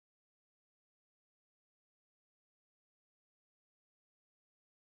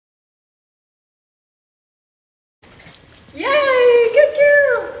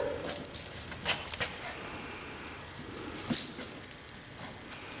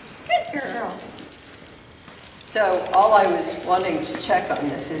So all I was wanting to check on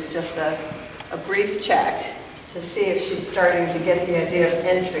this is just a brief check to see if she's starting to get the idea of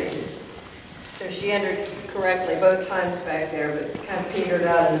entries. So she entered correctly both times back there, but kind of petered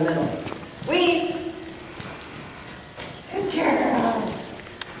out in the middle. Weave! Good girl!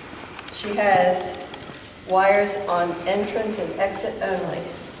 She has wires on entrance and exit only.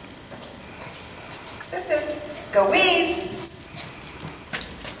 Go weave!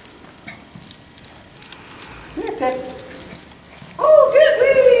 Here, Pip. Oh, good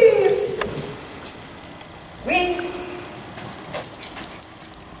weave! Weave!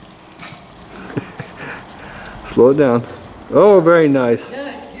 Slow down. Oh, very nice.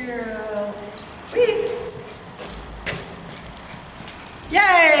 Nice girl. Weave!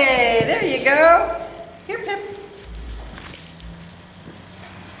 Yay! There you go. Here, Pip.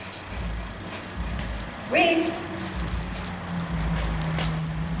 Weave.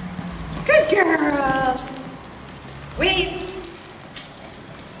 Good girl. Weave.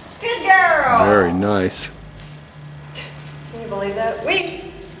 Good girl. Very nice. Can you believe that?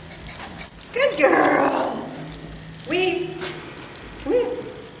 Weave. Good girl. Weave. Weave.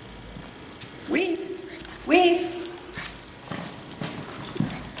 Weave. Weave.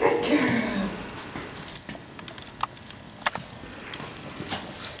 Good girl.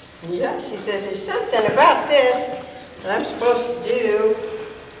 Yeah, she says there's something about this that I'm supposed to do.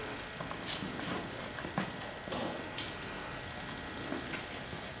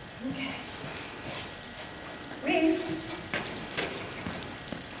 Okay. Weave.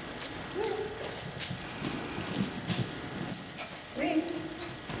 Weave.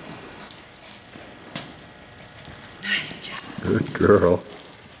 Nice job. Good girl.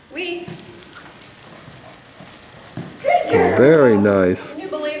 Weave. Good girl. Very nice. Can you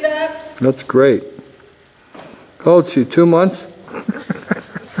believe that? That's great. How old is she? 2 months?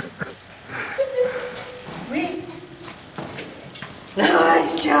 Weave.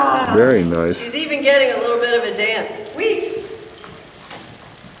 Nice job. Very nice. She's even getting a little bit of a dance. Weave.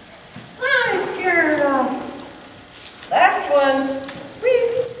 Nice girl. Last one.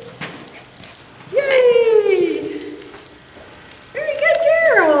 Weave. Yay. Very good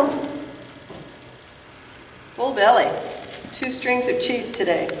girl. Full belly. 2 strings of cheese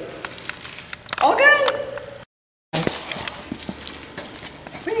today. All good.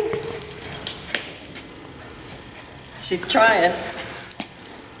 Weave. She's trying.